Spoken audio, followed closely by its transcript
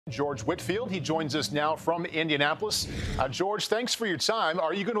George Whitfield. He joins us now from Indianapolis. George, thanks for your time.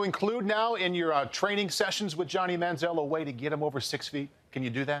 Are you going to include now in your training sessions with Johnny Manziel a way to get him over 6 feet? Can you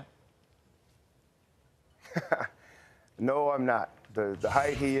do that? No, I'm not. The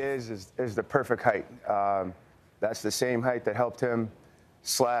height he is the perfect height. That's the same height that helped him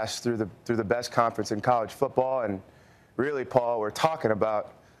slash through the best conference in college football. And really, Paul, we're talking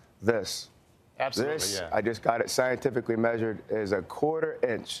about this. Absolutely, this, yeah. I just got it scientifically measured, is a 1/4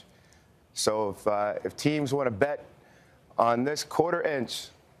 inch. So if teams want to bet on this 1/4 inch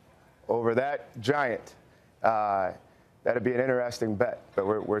over that giant, that'd be an interesting bet. But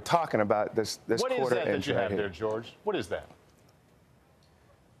we're talking about this 1/4 inch. What is that you right have here. there, George? What is that?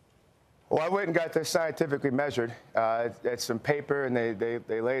 Well, I went and got this scientifically measured. It's some paper, and they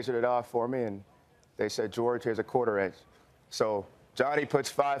lasered it off for me, and they said, George, here's a 1/4 inch. So Johnny puts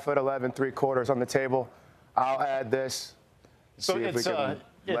 5'11" 3/4 on the table. I'll add this. So see if we can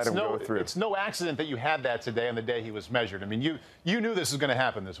let him go through. It's no accident that you had that today on the day he was measured. I mean, you knew this was going to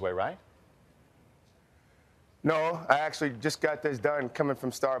happen this way, right? No, I actually just got this done coming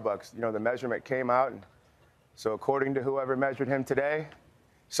from Starbucks. You know, the measurement came out, and so according to whoever measured him today,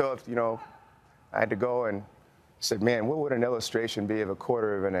 so if, I had to go and said, man, what would an illustration be of a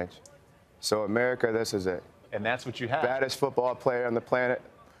 1/4 inch? So America, this is it. And that's what you have. Baddest football player on the planet.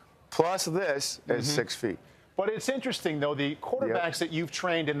 Plus this is 6 feet. But it's interesting, though, the quarterbacks that you've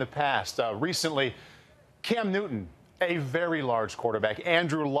trained in the past. Recently, Cam Newton, a very large quarterback.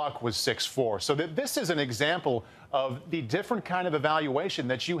 Andrew Luck was 6'4". So this is an example of the different kind of evaluation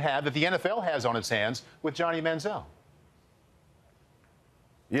that you have, that the NFL has on its hands with Johnny Manziel.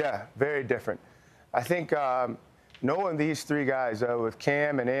 Yeah, very different. I think knowing these three guys, with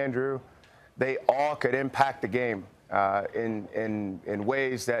Cam and Andrew, they all could impact the game in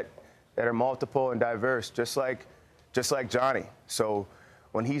ways that are multiple and diverse, just like Johnny. So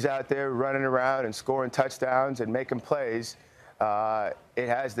when he's out there running around and scoring touchdowns and making plays, it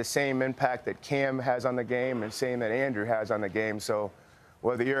has the same impact that Cam has on the game and same that Andrew has on the game. So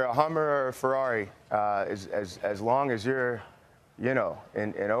whether you're a Hummer or a Ferrari, as long as you're in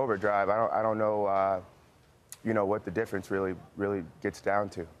overdrive, I don't know what the difference really gets down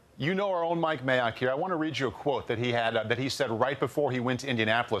to. You know our own Mike Mayock here. I want to read you a quote that he had that he said right before he went to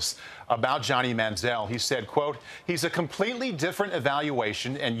Indianapolis about Johnny Manziel. He said, quote, he's a completely different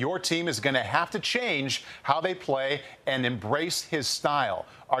evaluation, and your team is going to have to change how they play and embrace his style.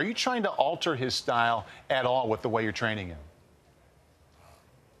 Are you trying to alter his style at all with the way you're training him?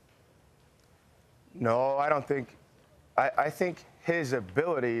 No, I don't think. I think his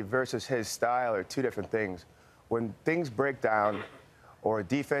ability versus his style are two different things. When things break down or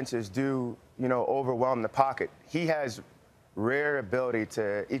defenses do, overwhelm the pocket, he has rare ability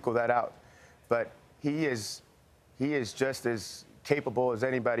to equal that out. But he is just as capable as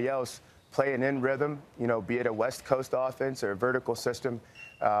anybody else playing in rhythm, be it a West Coast offense or a vertical system.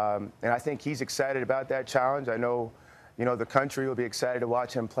 And I think he's excited about that challenge. I know, the country will be excited to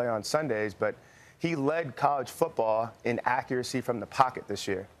watch him play on Sundays, but he led college football in accuracy from the pocket this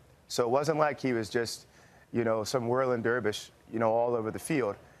year. So it wasn't like he was just, some whirling dervish, all over the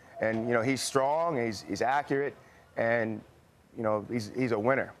field. And, he's strong, he's accurate, and, he's a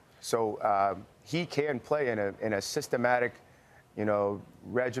winner. So he can play in a systematic,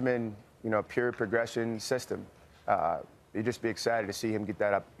 regimen, pure progression system. You'd just be excited to see him get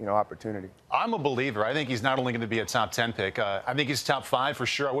that opportunity. I'm a believer. I think he's not only going to be a top 10 pick. I think he's top 5 for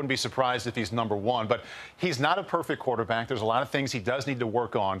sure. I wouldn't be surprised if he's number 1. But he's not a perfect quarterback. There's a lot of things he does need to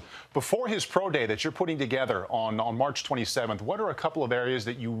work on. Before his pro day that you're putting together on March 27th, what are a couple of areas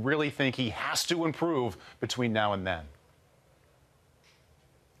that you really think he has to improve between now and then?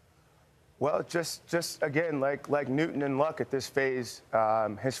 Well, just again, like Newton and Luck at this phase,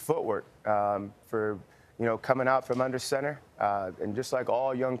 his footwork for coming out from under center. And just like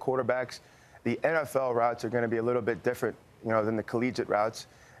all young quarterbacks, the NFL routes are going to be a little bit different, than the collegiate routes.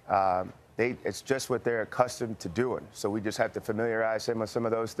 It's just what they're accustomed to doing. So we just have to familiarize him with some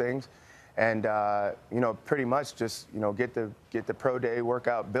of those things. And, pretty much just, get the pro day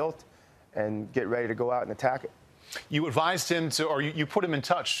workout built and get ready to go out and attack it. You advised him to, or you put him in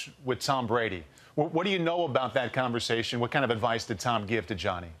touch with Tom Brady. What do you know about that conversation? What kind of advice did Tom give to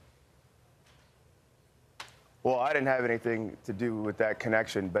Johnny? Well, I didn't have anything to do with that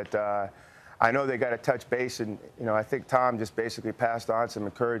connection, but I know they got to touch base, and I think Tom just basically passed on some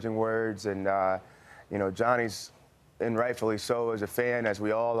encouraging words, and Johnny's, and rightfully so, as a fan, as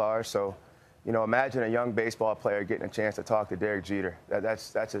we all are. So, imagine a young baseball player getting a chance to talk to Derek Jeter.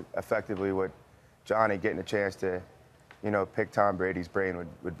 That's effectively what Johnny getting a chance to, pick Tom Brady's brain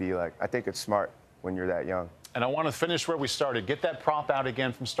would be like. I think it's smart when you're that young. And I want to finish where we started. Get that prop out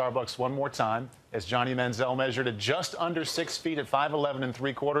again from Starbucks one more time, as Johnny Manziel measured at just under 6 feet at 5'11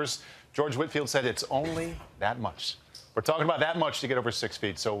 3/4. George Whitfield said it's only that much. We're talking about that much to get over 6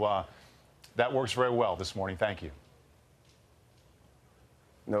 feet. So that works very well this morning. Thank you.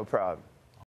 No problem.